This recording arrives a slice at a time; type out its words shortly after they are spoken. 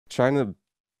China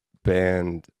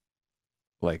banned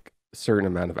like a certain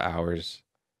amount of hours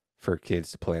for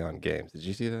kids to play on games. Did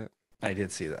you see that? I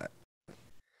did see that.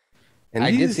 And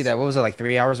I did see these that. What was it, like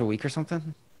 3 hours a week or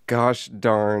something? gosh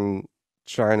darn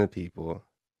China people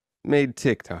made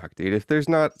TikTok, dude. If there's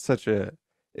not such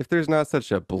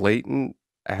a blatant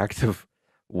act of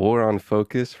war on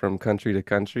focus from country to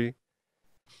country,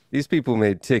 these people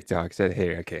made TikTok, said,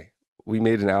 "Hey, okay, we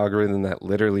made an algorithm that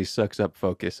literally sucks up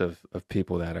focus of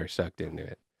people that are sucked into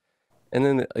it." And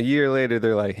then a year later,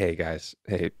 they're like, "Hey guys,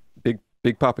 hey,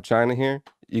 big Papa China here.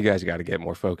 You guys got to get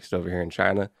more focused over here in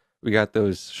China. We got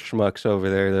those schmucks over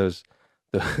there,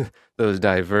 those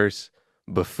diverse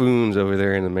buffoons over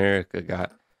there in America,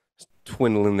 got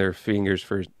twiddling their fingers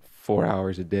for 4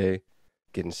 hours a day,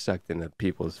 getting sucked into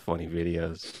people's funny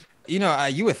videos."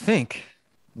 You would think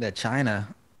that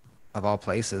China, of all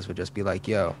places, would just be like,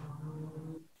 "Yo,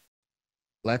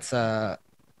 let's uh,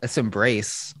 let's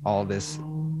embrace all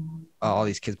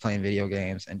these kids playing video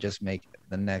games, and just make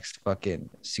the next fucking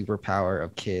superpower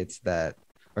of kids that,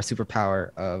 or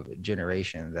superpower of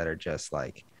generation that are just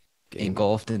like Gaming.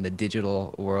 engulfed in the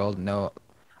digital world,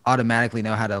 automatically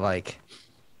know how to like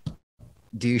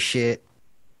do shit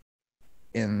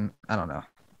in, I don't know.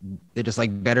 They're just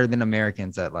like better than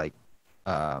Americans at like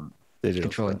um Digital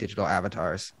controlling stuff. digital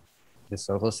avatars."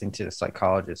 So I was listening to the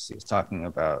psychologist. He was talking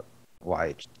about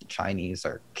why Chinese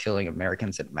are killing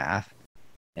Americans at math,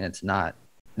 and it's not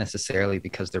necessarily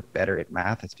because they're better at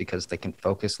math. It's because they can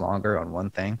focus longer on one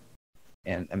thing,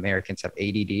 and Americans have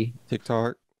ADD.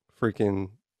 TikTok, freaking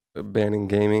banning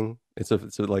gaming. It's a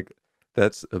like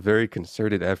that's a very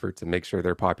concerted effort to make sure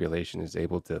their population is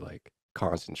able to like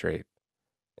concentrate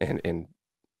and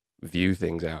view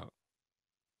things out.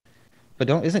 But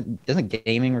don't isn't doesn't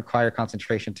gaming require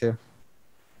concentration too?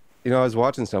 I was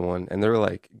watching someone and they were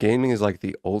like, gaming is like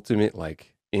the ultimate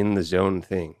like in the zone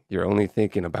thing. You're only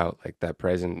thinking about like that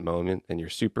present moment and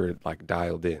you're super like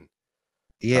dialed in.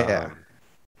 Yeah, Um,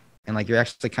 and like you're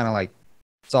actually kind of like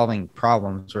solving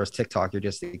problems, whereas TikTok, you're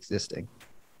just existing.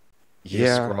 You're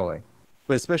just yeah, scrolling.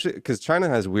 but especially because China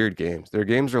has weird games. Their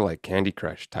games are like Candy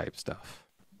Crush type stuff.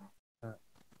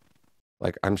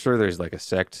 Like I'm sure there's like a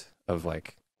sect of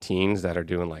like teens that are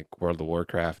doing like World of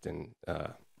Warcraft and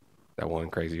that one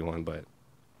crazy one, but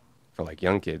for like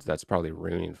young kids, that's probably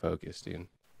ruining focus, dude.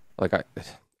 Like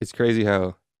it's crazy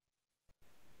how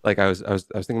like I was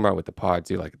thinking about with the pod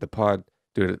too. Like the pod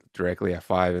do it directly at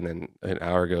 5, and then an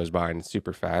hour goes by and it's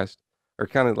super fast, or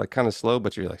kind of slow,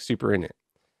 but you're like super in it.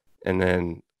 And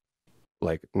then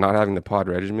like not having the pod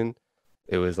regimen,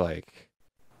 it was like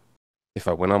if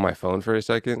I went on my phone for a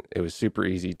second, it was super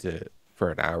easy to for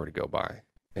an hour to go by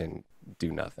and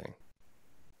do nothing.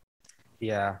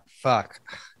 Yeah, fuck.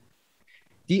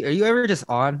 Are you ever just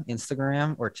on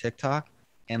Instagram or TikTok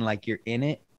and like you're in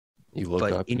it, You look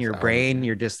but up, in it's your hours brain later.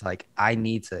 you're just like, I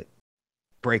need to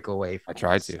break away I from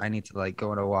tried this. to. I need to like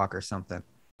go on a walk or something.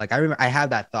 Like I remember I had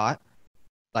that thought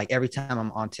like every time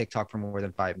I'm on TikTok for more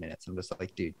than 5 minutes. I'm just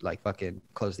like, dude, like fucking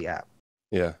close the app,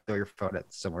 Yeah, throw your phone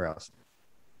at somewhere else,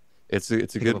 it's a pick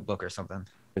up a good book or something.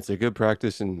 it's a good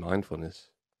practice in mindfulness.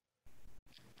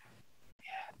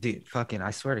 Dude, fucking,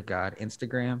 I swear to God,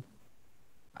 Instagram,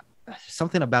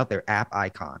 something about their app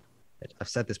icon. I've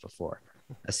said this before.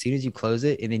 As soon as you close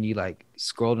it and then you like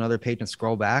scroll another page and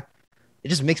scroll back, it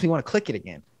just makes me want to click it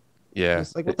again. Yeah,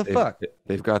 It's like, they- what the they've fuck?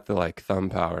 they've got the like thumb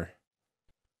power.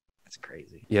 That's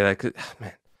crazy. Yeah, that could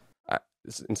man. I,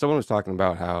 and someone was talking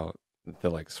about how the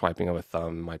like swiping of a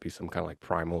thumb might be some kind of like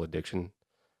primal addiction.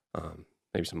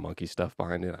 Maybe some monkey stuff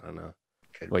behind it. I don't know.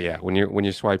 Could But yeah, be. when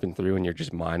you're swiping through and you're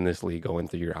just mindlessly going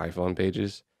through your iPhone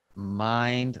pages,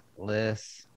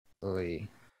 Mindlessly. We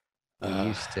uh,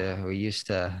 used to we used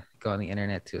to go on the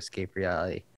internet to escape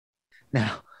reality.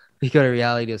 Now we go to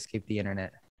reality to escape the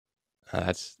internet.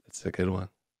 that's a good one.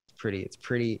 It's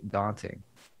pretty daunting.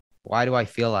 Why do I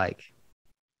feel like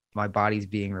my body's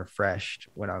being refreshed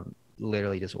when I'm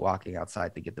literally just walking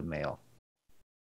outside to get the mail?